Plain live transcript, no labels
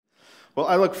Well,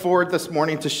 I look forward this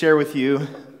morning to share with you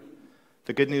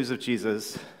the good news of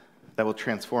Jesus that will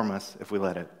transform us if we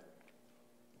let it.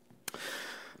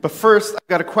 But first, I've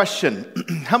got a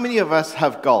question. How many of us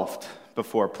have golfed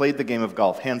before, played the game of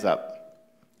golf? Hands up.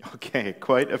 Okay,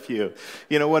 quite a few.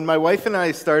 You know, when my wife and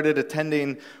I started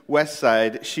attending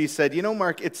Westside, she said,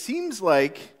 Mark, it seems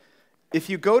like if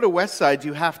you go to Westside,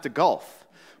 you have to golf.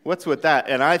 What's with that?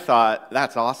 And I thought,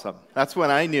 that's awesome. That's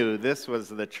when I knew this was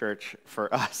the church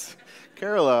for us.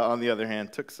 Carola, on the other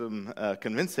hand, took some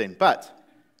convincing. But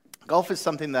golf is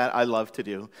something that I love to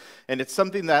do, and it's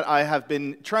something that I have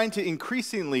been trying to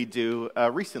increasingly do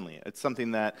recently. It's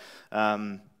something that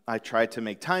I try to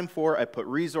make time for, I put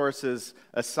resources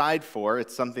aside for.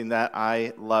 It's something that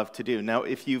I love to do. Now,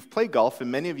 if you've played golf,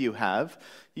 and many of you have,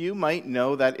 you might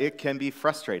know that it can be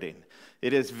frustrating.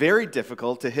 It is very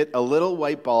difficult to hit a little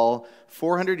white ball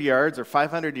 400 yards or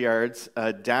 500 yards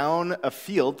down a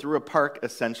field through a park,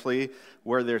 essentially,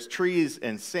 where there's trees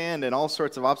and sand and all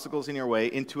sorts of obstacles in your way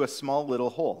into a small little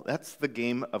hole. That's the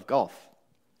game of golf.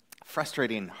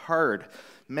 Frustrating, hard,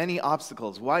 many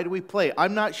obstacles. Why do we play?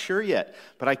 I'm not sure yet,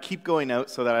 but I keep going out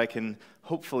so that I can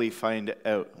hopefully find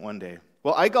out one day.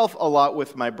 Well, I golf a lot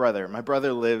with my brother. My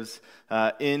brother lives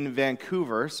in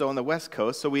Vancouver, so on the West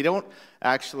Coast, so we don't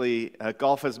actually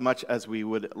golf as much as we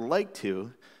would like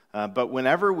to, but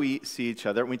whenever we see each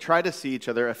other, we try to see each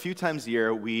other a few times a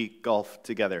year, we golf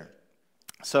together.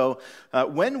 So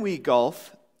when we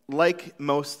golf, like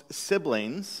most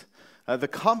siblings, the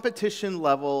competition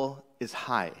level is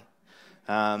high.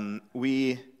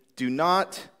 We do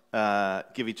not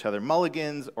give each other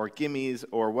mulligans or gimmies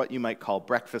or what you might call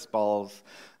breakfast balls.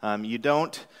 You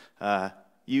don't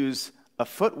use a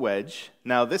foot wedge.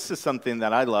 Now, this is something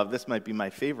that I love. This might be my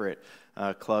favorite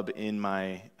club in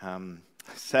my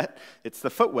set. It's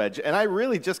the foot wedge. And I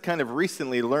really just kind of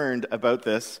recently learned about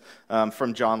this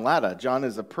from John Latta. John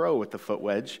is a pro with the foot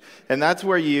wedge. And that's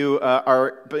where you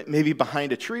are maybe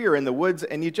behind a tree or in the woods,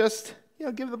 and you just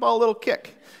give the ball a little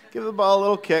kick. Give the ball a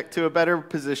little kick to a better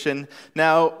position.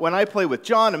 Now, when I play with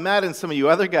John and Matt and some of you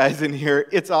other guys in here,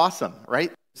 it's awesome, right?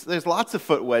 So there's lots of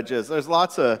foot wedges. There's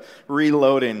lots of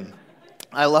reloading.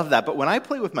 I love that. But when I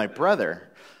play with my brother,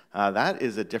 that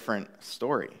is a different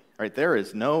story, right? There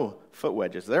is no foot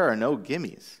wedges. There are no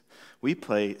gimmies. We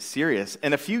play serious.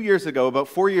 And a few years ago, about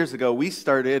 4 years ago, we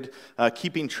started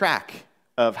keeping track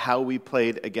of how we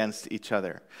played against each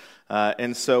other.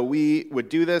 And so we would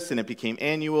do this, and it became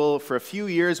annual. For a few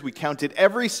years, we counted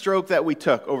every stroke that we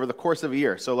took over the course of a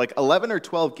year. So like 11 or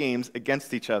 12 games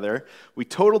against each other. We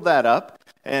totaled that up,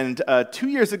 and 2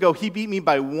 years ago, he beat me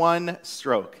by 1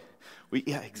 stroke.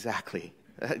 Yeah, exactly.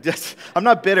 I'm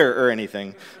not bitter or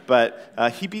anything, but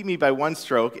he beat me by 1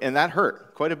 stroke, and that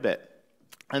hurt quite a bit.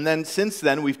 And then since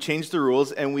then, we've changed the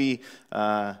rules, and we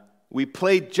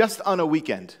played just on a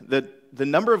weekend. The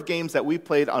number of games that we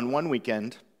played on one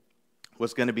weekend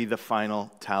was going to be the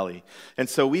final tally. And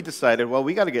so we decided, well,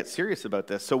 we got to get serious about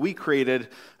this. So we created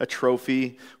a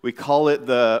trophy. We call it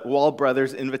the Wall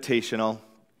Brothers Invitational.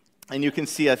 And you can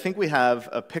see, I think we have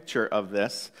a picture of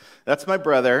this. That's my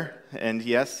brother. And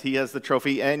yes, he has the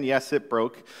trophy. And yes, it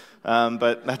broke.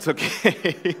 But that's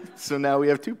okay. So now we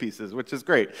have 2 pieces, which is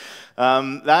great.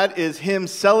 That is him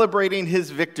celebrating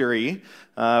his victory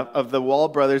of the Wall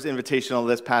Brothers Invitational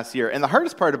this past year. And the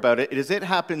hardest part about it is it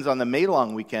happens on the May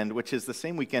Long weekend, which is the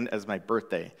same weekend as my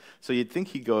birthday. So you'd think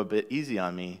he'd go a bit easy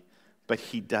on me, but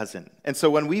he doesn't. And so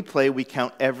when we play, we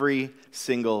count every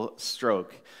single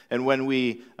stroke. And when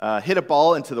we hit a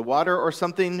ball into the water or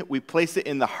something, we place it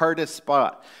in the hardest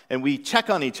spot. And we check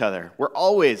on each other. We're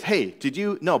always, hey,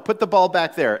 no, put the ball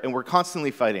back there. And we're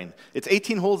constantly fighting. It's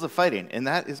 18 holes of fighting, and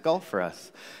that is golf for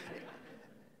us.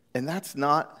 And that's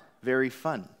not very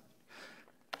fun.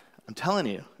 I'm telling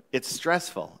you, it's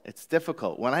stressful. It's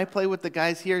difficult. When I play with the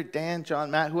guys here, Dan,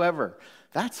 John, Matt, whoever,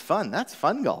 that's fun. That's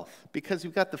fun golf because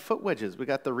we've got the foot wedges. We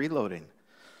got the reloading.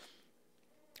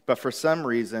 But for some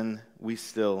reason, we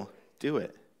still do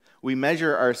it. We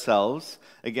measure ourselves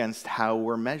against how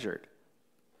we're measured.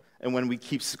 And when we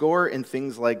keep score in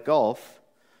things like golf,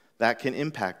 that can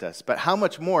impact us. But how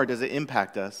much more does it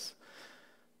impact us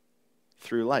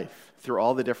through life, through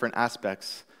all the different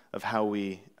aspects of how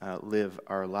we live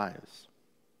our lives?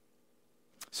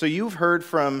 So you've heard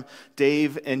from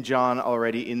Dave and John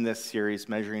already in this series,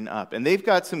 Measuring Up. And they've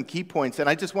got some key points, and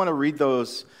I just want to read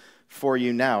those for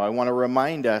you now. I want to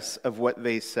remind us of what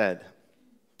they said.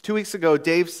 2 weeks ago,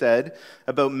 Dave said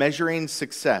about measuring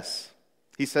success.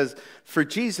 He says, for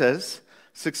Jesus,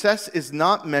 success is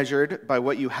not measured by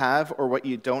what you have or what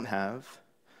you don't have,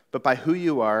 but by who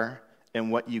you are and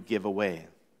what you give away.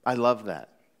 I love that.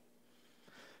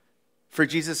 for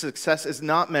Jesus, success is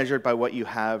not measured by what you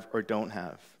have or don't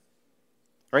have.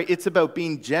 Right? It's about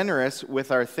being generous with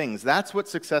our things. That's what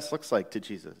success looks like to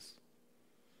Jesus.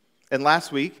 And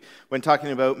last week, when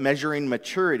talking about measuring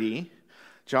maturity,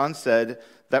 John said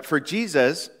that for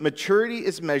Jesus, maturity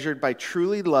is measured by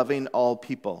truly loving all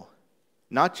people,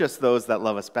 not just those that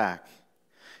love us back.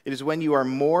 It is when you are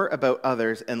more about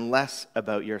others and less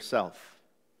about yourself.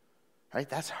 Right?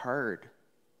 That's hard.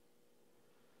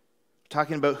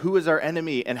 Talking about who is our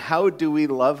enemy and how do we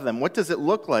love them? What does it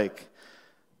look like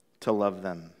to love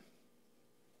them?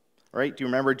 Right? Do you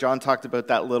remember John talked about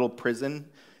that little prison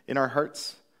in our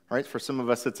hearts? Right? For some of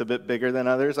us, it's a bit bigger than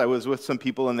others. I was with some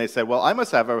people and they said, well, I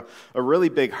must have a really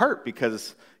big heart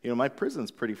because, my prison's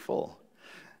pretty full.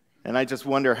 And I just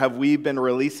wonder, have we been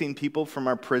releasing people from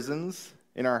our prisons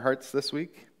in our hearts this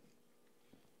week?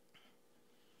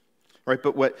 Right?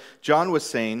 But what John was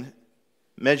saying,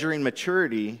 measuring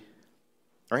maturity,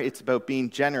 right? It's about being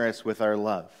generous with our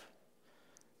love.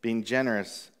 Being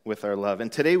generous with our love. And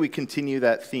today we continue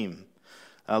that theme,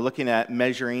 looking at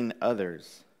measuring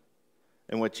others.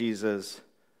 And what Jesus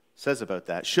says about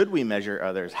that. Should we measure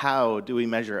others? How do we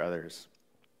measure others?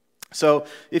 So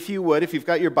if you've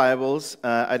got your Bibles,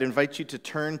 I'd invite you to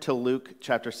turn to Luke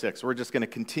chapter 6. We're just going to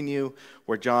continue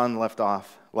where John left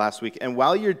off last week. And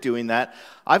while you're doing that,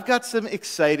 I've got some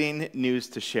exciting news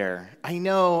to share. I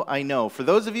know. For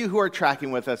those of you who are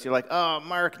tracking with us, you're like, oh,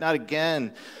 Mark, not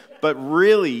again. But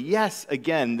really, yes,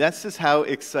 again, this is how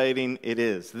exciting it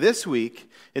is. This week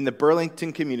in the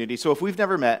Burlington community, so if we've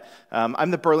never met,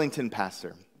 I'm the Burlington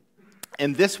pastor.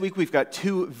 And this week we've got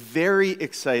two very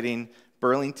exciting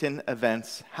Burlington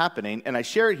events happening. And I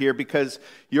share it here because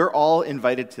you're all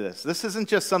invited to this. This isn't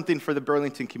just something for the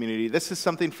Burlington community. This is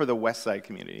something for the Westside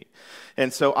community.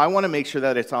 And so I want to make sure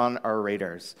that it's on our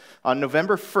radars. On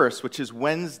November 1st, which is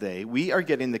Wednesday, we are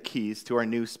getting the keys to our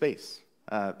new space.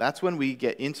 That's when we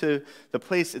get into the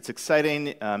place. It's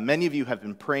exciting. Many of you have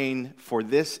been praying for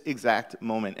this exact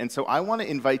moment. And so I want to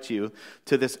invite you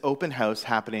to this open house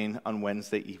happening on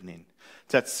Wednesday evening.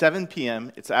 It's at 7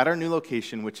 p.m. It's at our new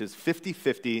location, which is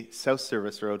 5050 South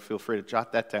Service Road. Feel free to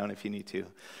jot that down if you need to.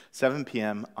 7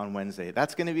 p.m. on Wednesday.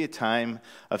 That's going to be a time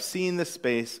of seeing the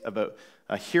space, about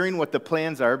hearing what the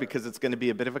plans are, because it's going to be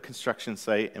a bit of a construction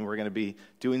site, and we're going to be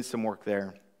doing some work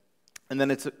there. And then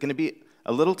it's going to be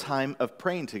a little time of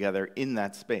praying together in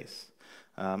that space,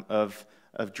 of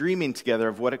dreaming together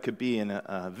of what it could be, and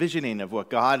visioning of what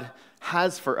God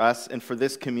has for us and for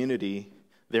this community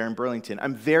there in Burlington.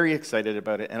 I'm very excited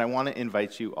about it, and I want to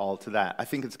invite you all to that. I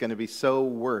think it's going to be so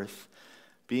worth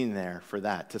being there for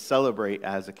that, to celebrate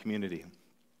as a community.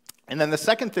 And then the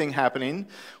second thing happening,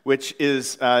 which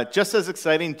is just as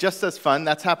exciting, just as fun,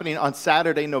 that's happening on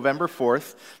Saturday, November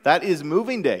 4th. That is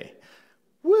Moving Day.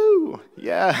 Woo!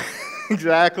 Yeah,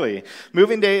 exactly.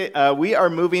 Moving Day, we are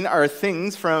moving our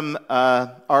things from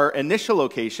our initial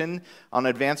location on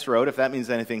Advance Road, if that means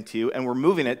anything to you, and we're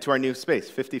moving it to our new space,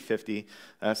 5050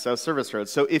 South Service Road.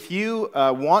 So if you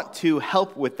want to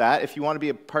help with that, if you want to be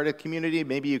a part of the community,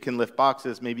 maybe you can lift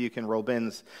boxes, maybe you can roll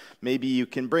bins, maybe you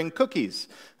can bring cookies,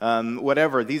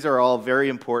 whatever. These are all very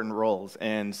important roles.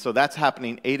 And so that's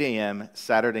happening 8 a.m.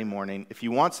 Saturday morning. If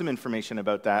you want some information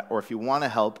about that, or if you want to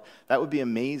help, that would be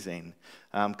amazing.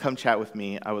 Come chat with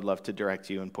me. I would love to direct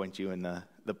you and point you in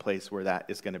the place where that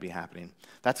is going to be happening.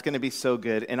 That's going to be so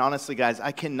good. And honestly, guys,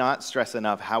 I cannot stress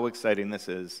enough how exciting this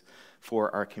is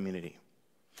for our community.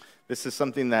 This is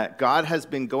something that God has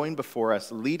been going before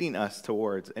us, leading us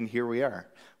towards, and here we are.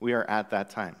 We are at that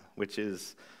time, which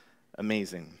is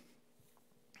amazing.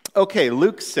 Okay,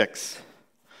 Luke 6.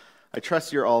 I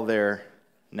trust you're all there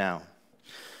now.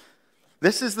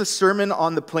 This is the Sermon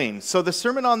on the Plain. So the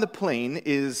Sermon on the Plain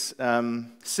is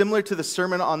similar to the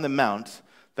Sermon on the Mount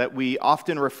that we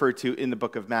often refer to in the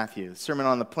book of Matthew. Sermon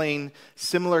on the Plain,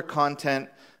 similar content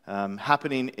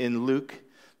happening in Luke.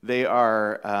 They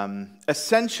are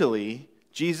essentially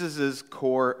Jesus'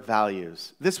 core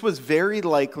values. This was very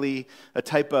likely a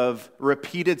type of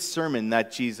repeated sermon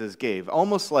that Jesus gave,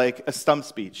 almost like a stump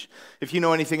speech. If you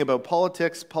know anything about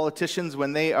politics, politicians,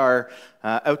 when they are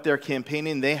out there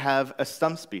campaigning, they have a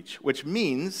stump speech, which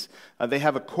means they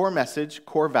have a core message,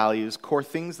 core values, core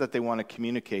things that they want to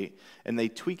communicate, and they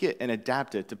tweak it and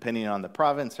adapt it depending on the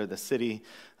province or the city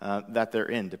that they're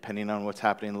in, depending on what's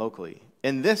happening locally.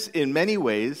 And this, in many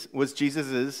ways, was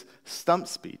Jesus' stump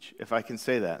speech, if I can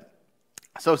say that.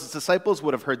 So his disciples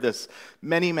would have heard this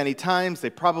many, many times. They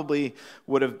probably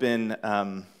would have been,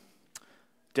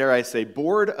 dare I say,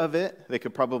 bored of it. They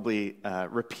could probably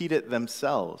repeat it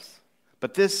themselves.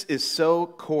 But this is so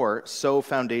core, so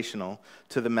foundational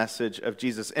to the message of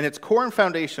Jesus. And it's core and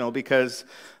foundational because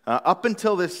up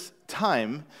until this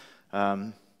time,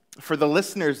 for the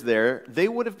listeners there, they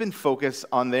would have been focused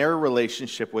on their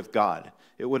relationship with God.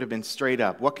 It would have been straight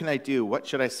up. What can I do? What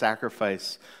should I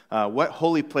sacrifice? What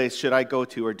holy place should I go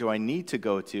to or do I need to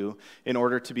go to in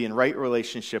order to be in right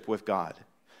relationship with God?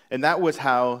 And that was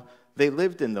how they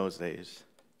lived in those days.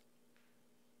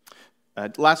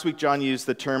 Last week, John used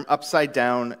the term upside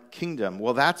down kingdom.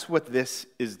 Well, that's what this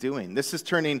is doing. This is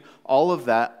turning all of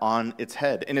that on its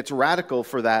head. And it's radical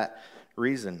for that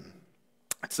reason.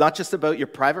 It's not just about your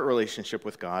private relationship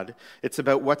with God. It's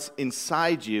about what's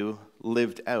inside you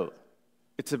lived out.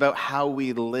 It's about how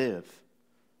we live.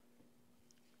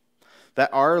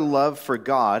 That our love for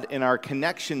God and our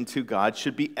connection to God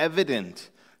should be evident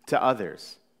to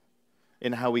others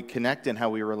in how we connect and how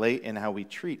we relate and how we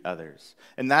treat others.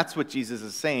 And that's what Jesus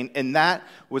is saying. And that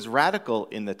was radical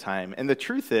in the time. And the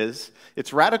truth is,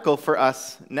 it's radical for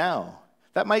us now.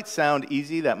 That might sound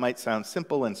easy, that might sound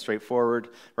simple and straightforward,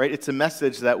 right? It's a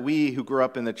message that we who grew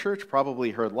up in the church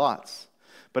probably heard lots.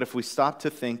 But if we stop to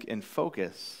think and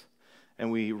focus,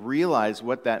 and we realize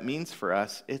what that means for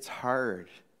us, it's hard.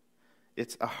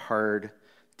 It's a hard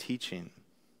teaching.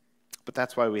 But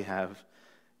that's why we have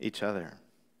each other.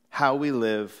 How we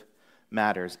live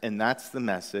matters, and that's the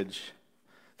message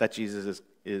that Jesus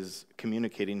is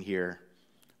communicating here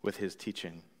with his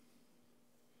teaching.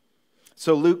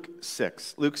 So Luke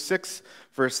 6,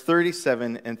 verse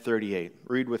 37 and 38.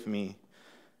 Read with me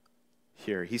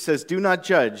here. He says, "Do not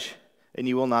judge, and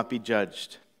you will not be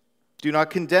judged. Do not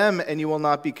condemn, and you will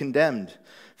not be condemned.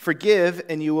 Forgive,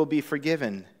 and you will be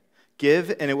forgiven.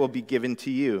 Give, and it will be given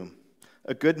to you.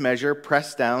 A good measure,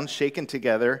 pressed down, shaken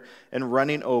together, and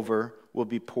running over will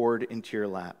be poured into your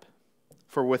lap.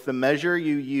 For with the measure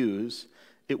you use,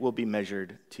 it will be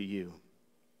measured to you."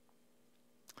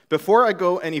 Before I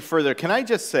go any further, can I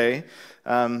just say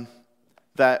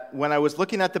that when I was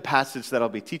looking at the passage that I'll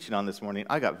be teaching on this morning,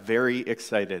 I got very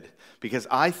excited because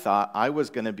I thought I was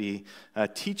going to be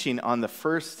teaching on the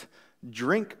first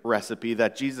drink recipe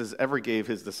that Jesus ever gave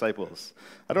his disciples.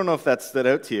 I don't know if that stood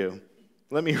out to you.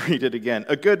 Let me read it again.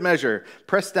 "A good measure,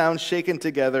 pressed down, shaken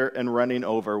together, and running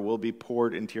over will be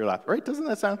poured into your lap." Right? Doesn't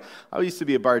that sound? I used to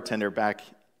be a bartender back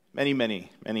many, many,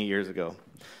 many years ago.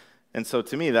 And so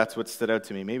to me, that's what stood out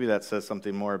to me. Maybe that says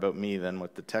something more about me than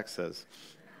what the text says.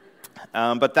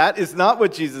 But that is not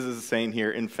what Jesus is saying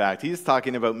here, in fact. He's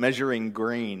talking about measuring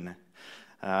grain.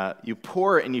 You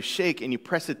pour and you shake and you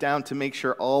press it down to make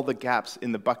sure all the gaps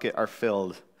in the bucket are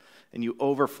filled. And you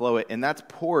overflow it, and that's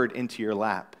poured into your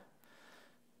lap,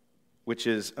 which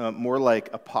is more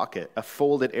like a pocket, a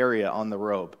folded area on the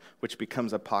robe, which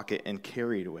becomes a pocket and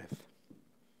carried with.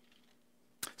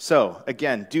 So,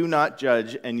 again, do not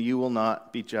judge, and you will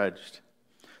not be judged.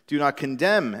 Do not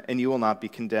condemn, and you will not be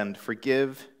condemned.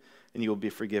 Forgive, and you will be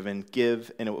forgiven.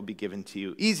 Give, and it will be given to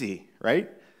you. Easy,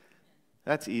 right?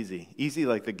 That's easy. Easy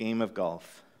like the game of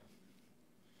golf.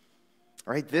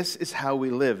 All right, this is how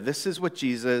we live. This is what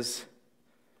Jesus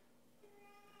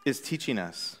is teaching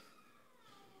us.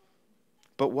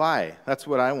 But why? That's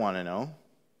what I want to know.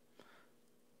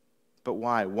 But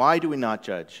why? Why do we not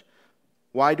judge?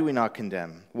 Why do we not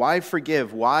condemn? Why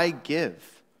forgive? Why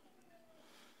give?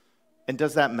 And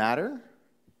does that matter?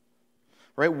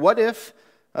 Right? What if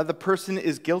the person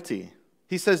is guilty?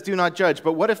 He says, do not judge,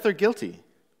 but what if they're guilty?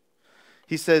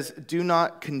 He says, do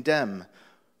not condemn,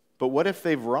 but what if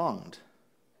they've wronged?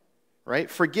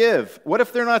 Right? Forgive. What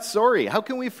if they're not sorry? How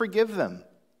can we forgive them?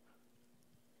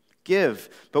 Give.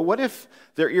 But what if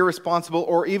they're irresponsible,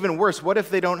 or even worse, what if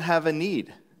they don't have a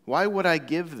need? Why would I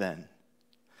give then?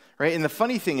 Right? And the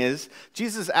funny thing is,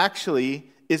 Jesus actually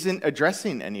isn't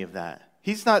addressing any of that.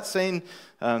 He's not saying,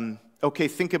 okay,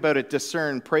 think about it,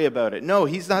 discern, pray about it. No,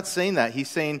 he's not saying that. He's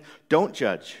saying, don't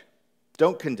judge,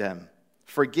 don't condemn,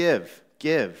 forgive,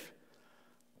 give.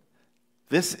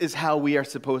 This is how we are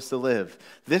supposed to live.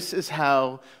 This is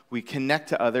how we connect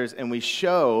to others and we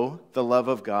show the love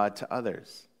of God to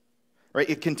others. Right?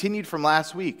 It continued from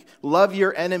last week. Love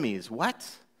your enemies. What?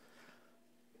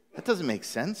 That doesn't make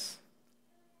sense.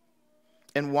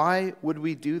 And why would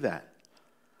we do that?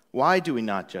 Why do we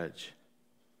not judge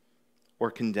or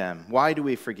condemn? Why do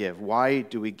we forgive? Why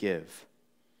do we give?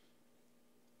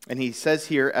 And he says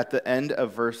here at the end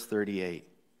of verse 38,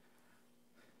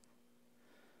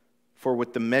 "For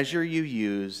with the measure you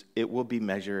use, it will be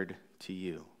measured to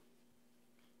you."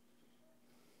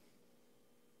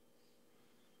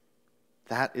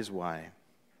 That is why.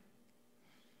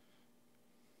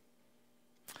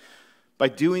 By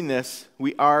doing this,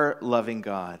 we are loving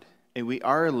God, and we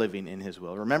are living in his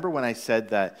will. Remember when I said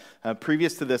that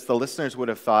previous to this, the listeners would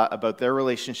have thought about their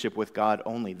relationship with God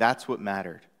only. That's what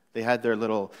mattered. They had their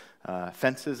little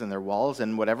fences and their walls,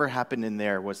 and whatever happened in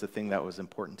there was the thing that was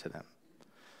important to them.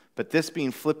 But this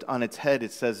being flipped on its head,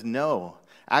 it says, no.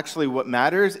 Actually, what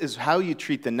matters is how you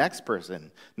treat the next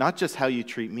person, not just how you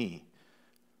treat me.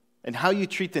 And how you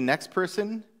treat the next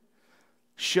person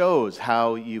shows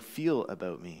how you feel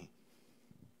about me.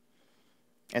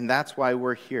 And that's why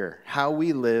we're here. How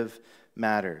we live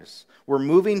matters. We're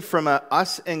moving from a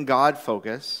us and God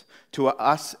focus to a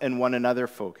us and one another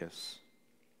focus,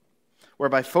 where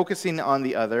by focusing on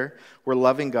the other, we're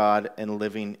loving God and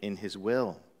living in his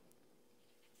will.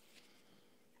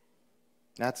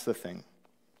 That's the thing.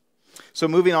 So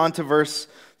moving on to verse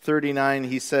 39,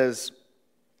 he says,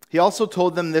 he also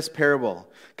told them this parable.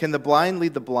 Can the blind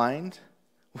lead the blind?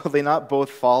 Will they not both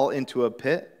fall into a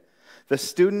pit? The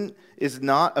student is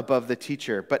not above the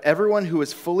teacher, but everyone who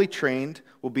is fully trained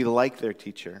will be like their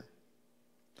teacher.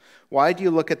 Why do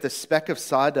you look at the speck of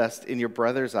sawdust in your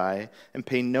brother's eye and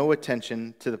pay no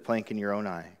attention to the plank in your own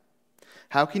eye?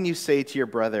 How can you say to your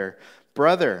brother,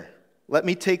 "Brother, let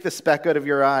me take the speck out of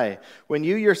your eye," when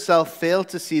you yourself fail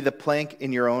to see the plank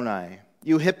in your own eye?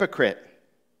 You hypocrite!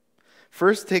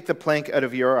 First take the plank out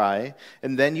of your eye,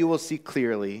 and then you will see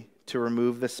clearly to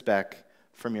remove the speck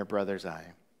from your brother's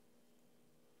eye.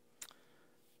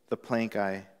 The plank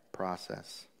eye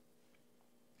process.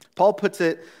 Paul puts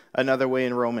it another way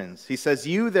in Romans. He says,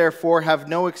 "You therefore have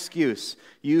no excuse,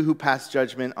 you who pass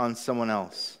judgment on someone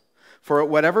else. For at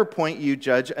whatever point you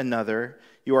judge another,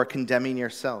 you are condemning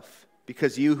yourself,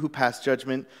 because you who pass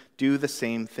judgment do the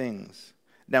same things.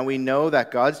 Now we know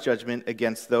that God's judgment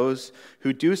against those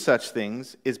who do such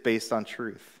things is based on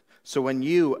truth. So when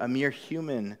you, a mere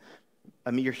human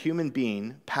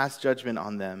being, pass judgment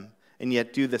on them and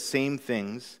yet do the same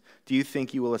things, do you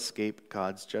think you will escape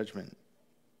God's judgment?"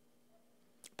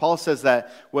 Paul says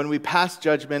that when we pass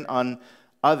judgment on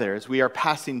others, we are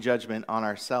passing judgment on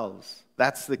ourselves.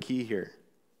 That's the key here.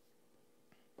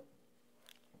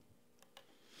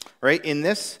 Right? In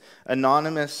this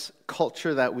anonymous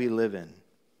culture that we live in,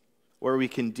 where we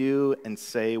can do and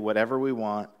say whatever we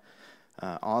want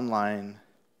online,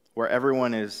 where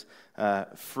everyone is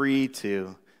free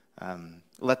to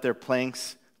let their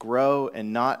planks grow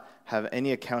and not have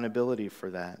any accountability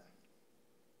for that.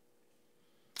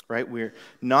 Right? We're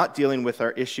not dealing with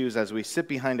our issues as we sit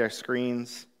behind our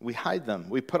screens. We hide them.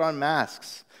 We put on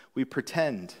masks. We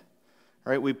pretend.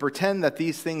 Right? We pretend that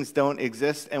these things don't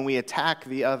exist, and we attack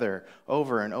the other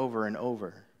over and over and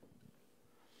over.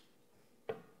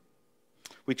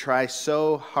 We try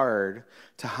so hard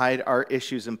to hide our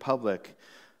issues in public,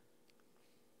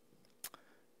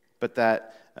 but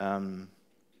that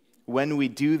when we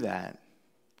do that,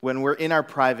 when we're in our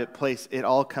private place, it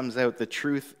all comes out. The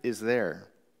truth is there.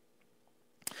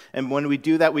 And when we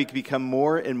do that, we become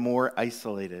more and more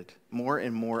isolated, more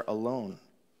and more alone.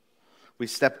 We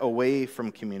step away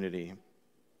from community.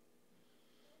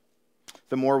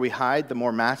 The more we hide, the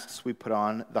more masks we put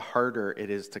on, the harder it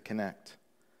is to connect.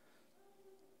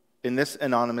 In this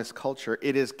anonymous culture,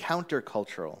 it is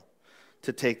countercultural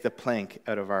to take the plank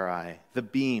out of our eye, the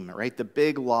beam, right? The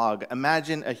big log.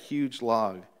 Imagine a huge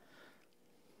log.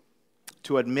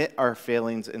 To admit our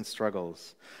failings and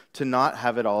struggles, to not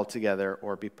have it all together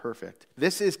or be perfect.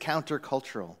 This is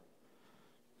countercultural.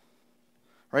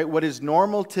 Right? What is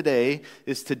normal today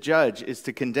is to judge, is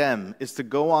to condemn, is to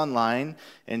go online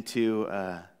and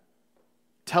to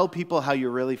tell people how you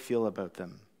really feel about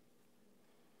them.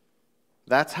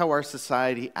 That's how our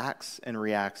society acts and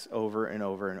reacts over and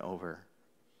over and over.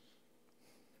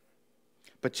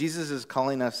 But Jesus is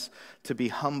calling us to be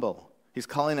humble. He's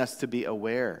calling us to be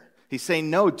aware. He's saying,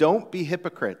 no, don't be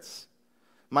hypocrites.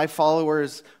 My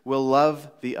followers will love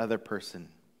the other person.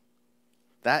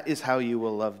 That is how you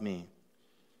will love me.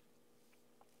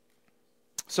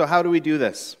 So how do we do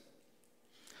this?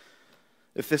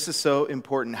 If this is so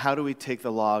important, how do we take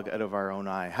the log out of our own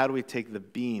eye? How do we take the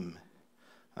beam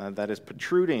that is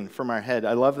protruding from our head?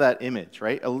 I love that image,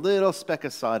 right? A little speck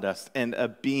of sawdust and a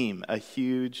beam, a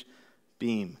huge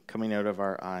beam coming out of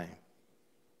our eye.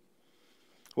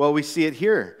 Well, we see it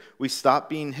here. We stop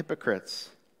being hypocrites.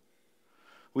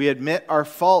 We admit our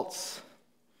faults.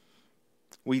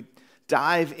 We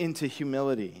dive into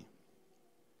humility.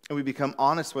 And we become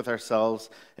honest with ourselves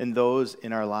and those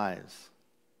in our lives.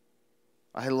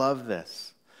 I love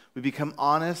this. We become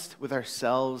honest with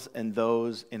ourselves and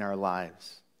those in our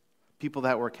lives. People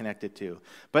that we're connected to.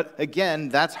 But again,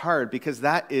 that's hard because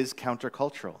that is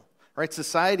countercultural. Right?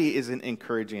 Society isn't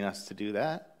encouraging us to do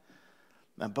that.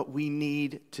 But we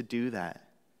need to do that.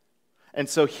 And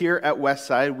so here at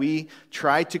Westside, we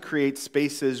try to create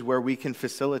spaces where we can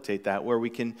facilitate that, where we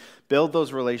can build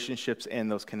those relationships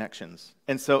and those connections.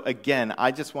 And so again,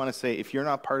 I just want to say, if you're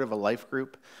not part of a life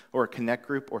group or a connect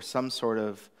group or some sort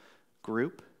of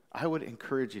group, I would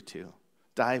encourage you to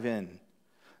dive in.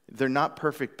 They're not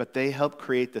perfect, but they help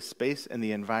create the space and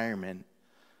the environment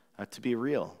to be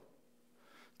real,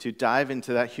 to dive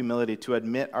into that humility, to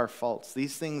admit our faults.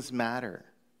 These things matter.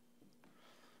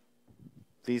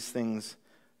 These things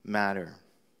matter.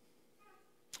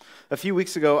 A few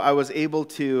weeks ago, I was able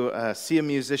to see a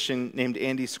musician named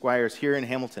Andy Squires here in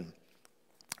Hamilton.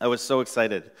 I was so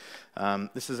excited.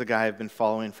 This is a guy I've been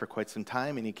following for quite some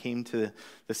time, and he came to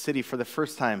the city for the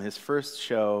first time, his first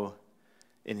show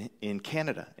in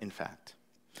Canada, in fact.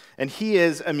 And he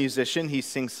is a musician, he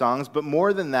sings songs, but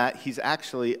more than that, he's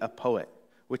actually a poet,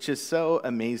 which is so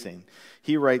amazing.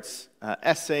 He writes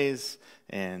essays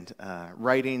and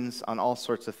writings on all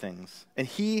sorts of things. And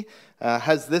he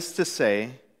has this to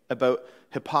say about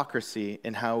hypocrisy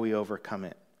and how we overcome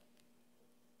it.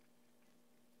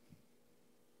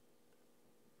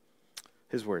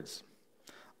 His words: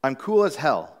 "I'm cool as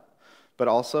hell, but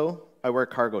also I wear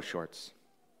cargo shorts.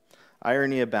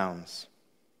 Irony abounds.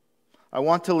 I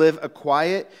want to live a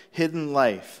quiet, hidden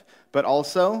life, but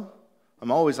also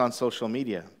I'm always on social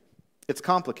media. It's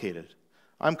complicated.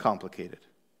 I'm complicated.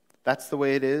 That's the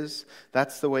way it is.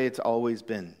 That's the way it's always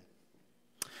been.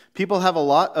 People have a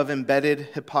lot of embedded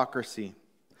hypocrisy.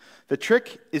 The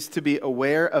trick is to be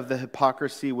aware of the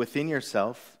hypocrisy within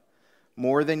yourself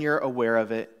more than you're aware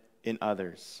of it in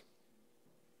others.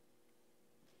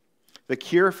 The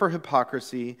cure for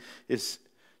hypocrisy is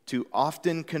to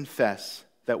often confess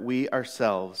that we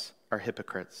ourselves are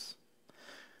hypocrites.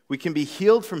 We can be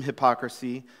healed from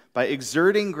hypocrisy by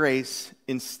exerting grace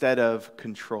instead of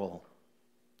control."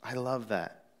 I love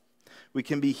that. We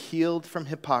can be healed from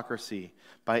hypocrisy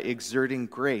by exerting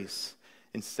grace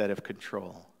instead of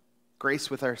control. Grace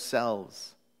with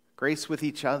ourselves, grace with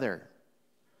each other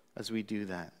as we do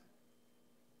that.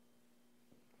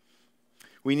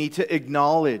 We need to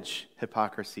acknowledge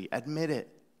hypocrisy, admit it,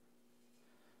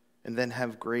 and then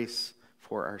have grace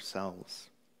for ourselves.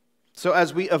 So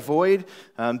as we avoid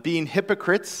being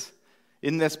hypocrites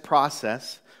in this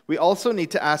process, we also need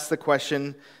to ask the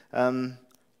question,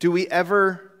 do we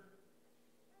ever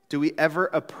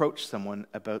approach someone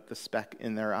about the speck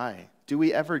in their eye? Do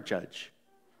we ever judge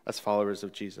as followers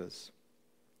of Jesus?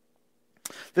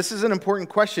 This is an important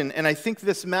question, and I think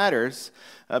this matters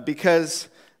because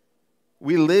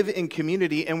we live in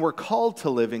community and we're called to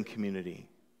live in community.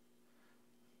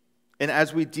 And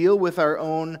as we deal with our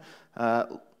own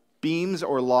beams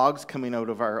or logs coming out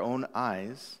of our own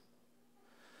eyes,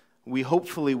 we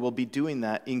hopefully will be doing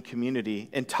that in community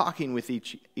and talking with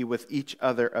each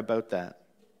other about that.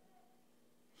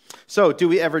 So, do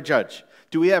we ever judge?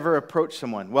 Do we ever approach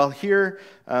someone? Well, here,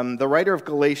 the writer of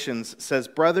Galatians says,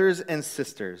 "Brothers and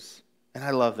sisters," and I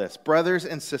love this, "brothers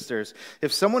and sisters,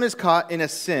 if someone is caught in a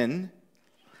sin,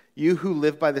 you who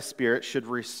live by the Spirit should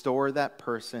restore that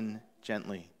person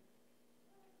gently.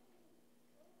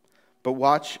 But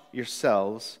watch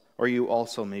yourselves, or you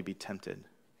also may be tempted."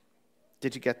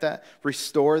 Did you get that?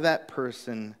 Restore that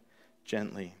person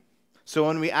gently. So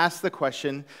when we ask the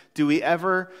question, do we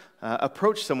ever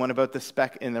approach someone about the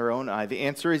speck in their own eye? The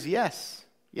answer is yes.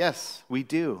 Yes, we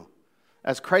do.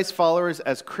 As Christ followers,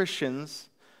 as Christians,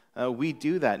 we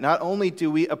do that. Not only do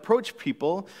we approach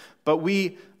people, but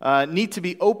we need to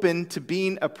be open to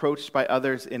being approached by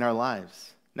others in our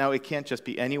lives. Now, it can't just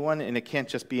be anyone, and it can't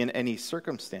just be in any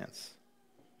circumstance.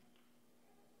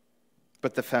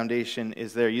 But the foundation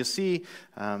is there. You see,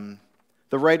 the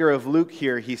writer of Luke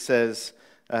here, he says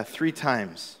 3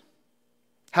 times,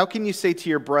 "How can you say to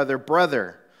your brother,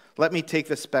 'Brother, let me take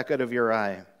the speck out of your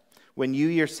eye,' when you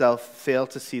yourself fail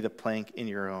to see the plank in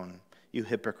your own? You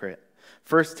hypocrite.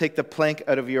 First take the plank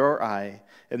out of your eye,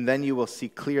 and then you will see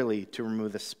clearly to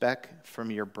remove the speck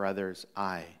from your brother's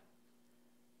eye."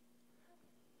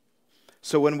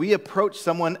 So when we approach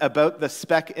someone about the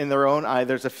speck in their own eye,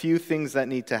 there's a few things that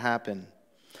need to happen.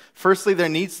 Firstly, there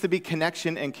needs to be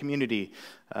connection and community.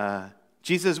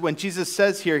 When Jesus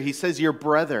says here, he says your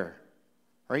brother,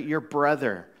 right? Your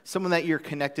brother, someone that you're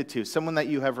connected to, someone that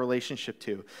you have relationship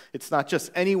to. It's not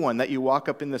just anyone that you walk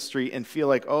up in the street and feel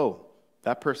like, oh,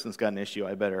 that person's got an issue.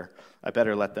 I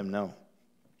better let them know.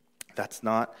 That's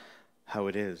not how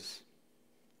it is.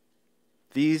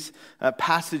 These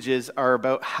passages are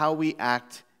about how we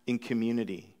act in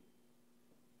community.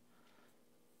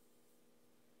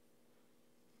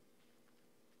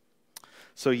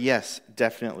 So yes,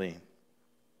 definitely.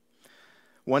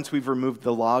 Once we've removed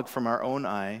the log from our own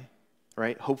eye,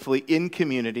 right, hopefully in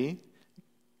community,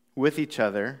 with each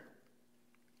other,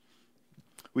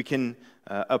 we can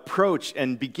approach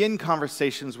and begin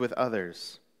conversations with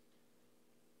others.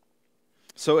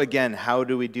 So again, how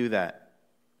do we do that?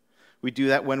 We do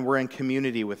that when we're in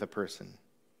community with a person.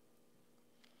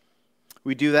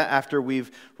 We do that after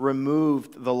we've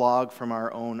removed the log from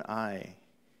our own eye.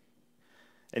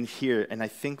 And here, and I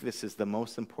think this is the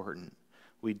most important,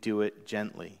 we do it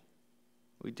gently.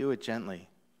 We do it gently,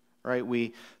 right?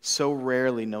 We so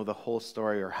rarely know the whole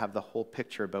story or have the whole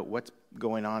picture about what's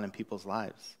going on in people's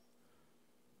lives.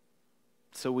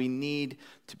 So we need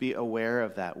to be aware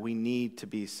of that. We need to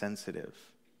be sensitive.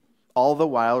 All the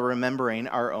while remembering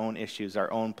our own issues,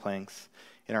 our own planks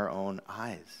in our own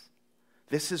eyes.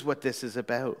 This is what this is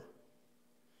about.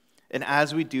 And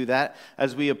as we do that,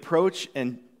 as we approach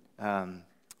and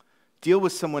deal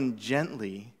with someone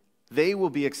gently, they will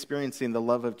be experiencing the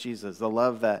love of Jesus, the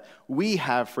love that we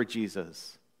have for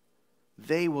Jesus.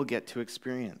 They will get to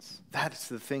experience. That's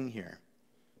the thing here.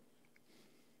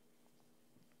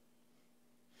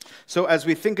 So as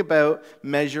we think about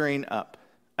measuring up,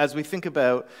 as we think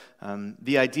about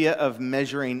the idea of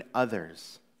measuring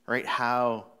others, right?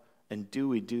 How and do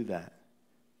we do that?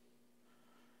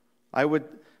 I would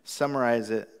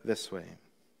summarize it this way.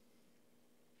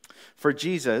 For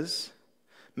Jesus,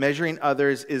 measuring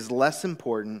others is less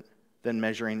important than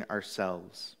measuring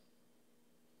ourselves.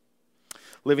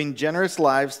 Living generous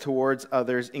lives towards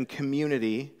others in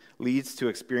community leads to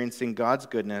experiencing God's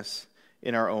goodness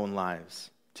in our own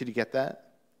lives. Did you get that?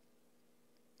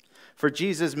 For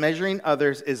Jesus, measuring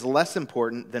others is less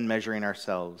important than measuring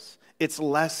ourselves. It's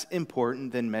less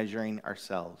important than measuring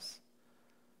ourselves.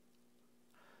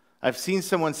 I've seen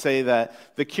someone say that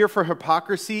the cure for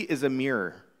hypocrisy is a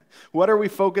mirror. What are we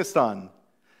focused on?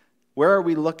 Where are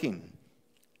we looking?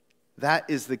 That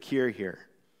is the cure here.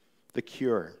 The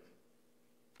cure.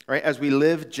 Right? As we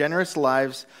live generous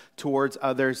lives towards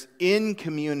others in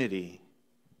community,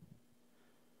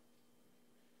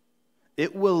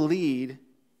 it will lead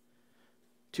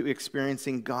to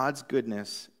experiencing God's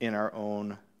goodness in our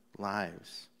own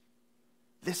lives.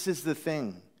 This is the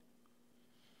thing.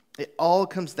 It all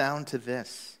comes down to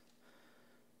this.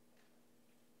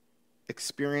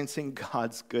 Experiencing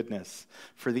God's goodness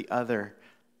for the other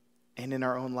and in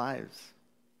our own lives.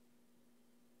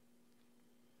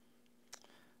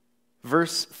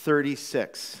 Verse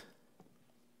 36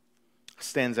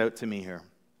 stands out to me here.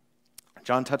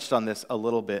 John touched on this a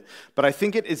little bit, but I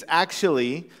think it is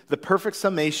actually the perfect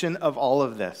summation of all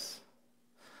of this.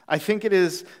 I think it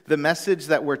is the message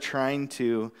that we're trying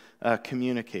to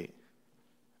communicate.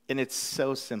 And it's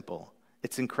so simple.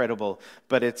 It's incredible.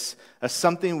 But it's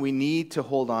something we need to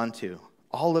hold on to.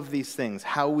 All of these things,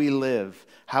 how we live,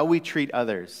 how we treat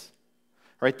others.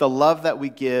 Right? The love that we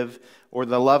give or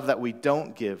the love that we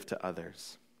don't give to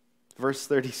others. Verse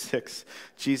 36,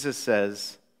 Jesus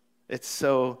says, it's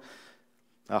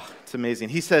amazing.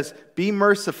 He says, be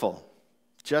merciful,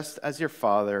 just as your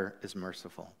Father is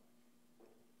merciful.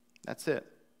 That's it.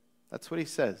 That's what he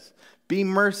says. Be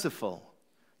merciful,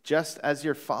 just as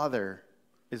your Father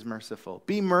is merciful.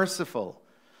 Be merciful.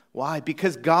 Why?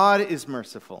 Because God is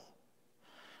merciful.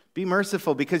 Be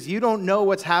merciful because you don't know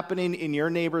what's happening in your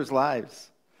neighbors' lives.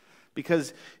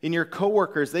 Because in your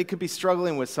coworkers, they could be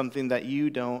struggling with something that you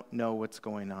don't know what's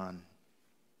going on.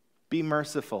 Be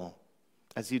merciful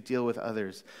as you deal with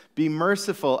others. Be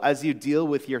merciful as you deal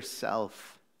with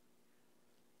yourself.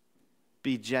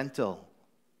 Be gentle.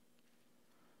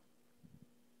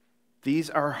 These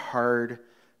are hard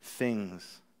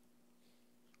things.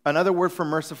 Another word for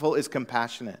merciful is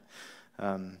compassionate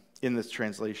in this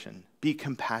translation. Be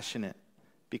compassionate.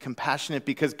 Be compassionate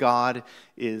because God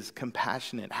is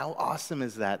compassionate. How awesome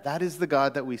is that? That is the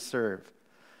God that we serve.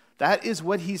 That is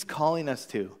what he's calling us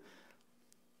to.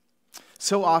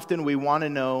 So often we want to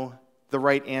know the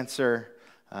right answer,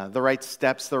 the right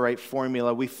steps, the right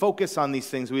formula. We focus on these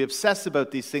things. We obsess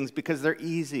about these things because they're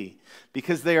easy,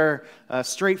 because they are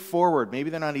straightforward. Maybe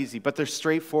they're not easy, but they're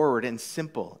straightforward and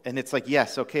simple. And it's like,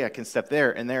 yes, okay, I can step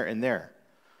there and there and there.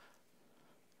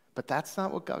 But that's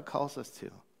not what God calls us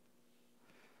to.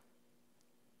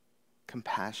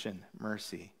 Compassion,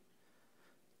 mercy.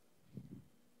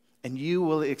 And you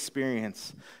will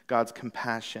experience God's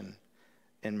compassion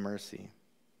and mercy.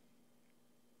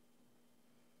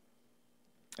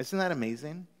 Isn't that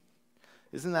amazing?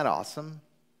 Isn't that awesome?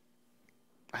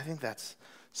 I think that's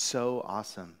so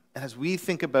awesome. And as we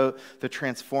think about the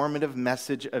transformative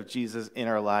message of Jesus in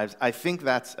our lives, I think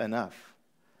that's enough.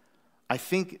 I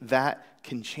think that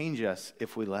can change us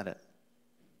if we let it.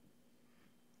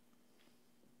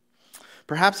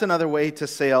 Perhaps another way to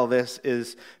say all this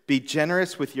is be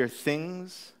generous with your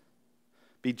things,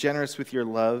 Be generous with your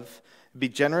love. Be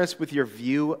generous with your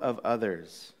view of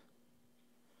others.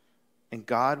 And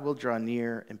God will draw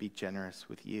near and be generous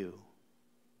with you.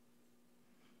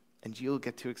 And you'll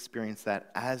get to experience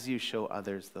that as you show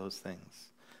others those things.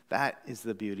 That is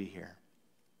the beauty here.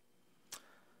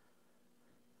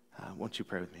 Won't you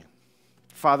pray with me?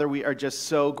 Father, we are just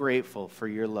so grateful for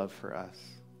your love for us,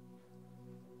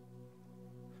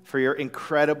 for your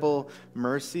incredible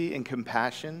mercy and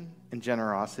compassion and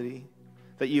generosity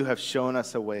that you have shown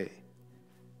us a way.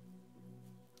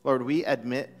 Lord, we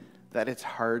admit that it's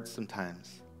hard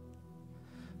sometimes,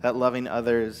 that loving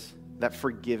others, that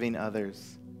forgiving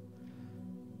others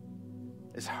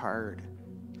is hard.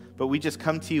 But we just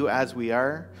come to you as we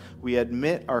are. We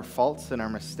admit our faults and our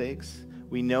mistakes.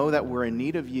 We know that we're in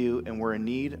need of you and we're in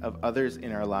need of others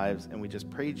in our lives. And we just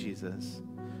pray, Jesus,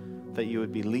 that you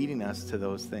would be leading us to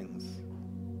those things.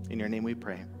 In your name we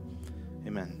pray.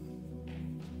 Amen.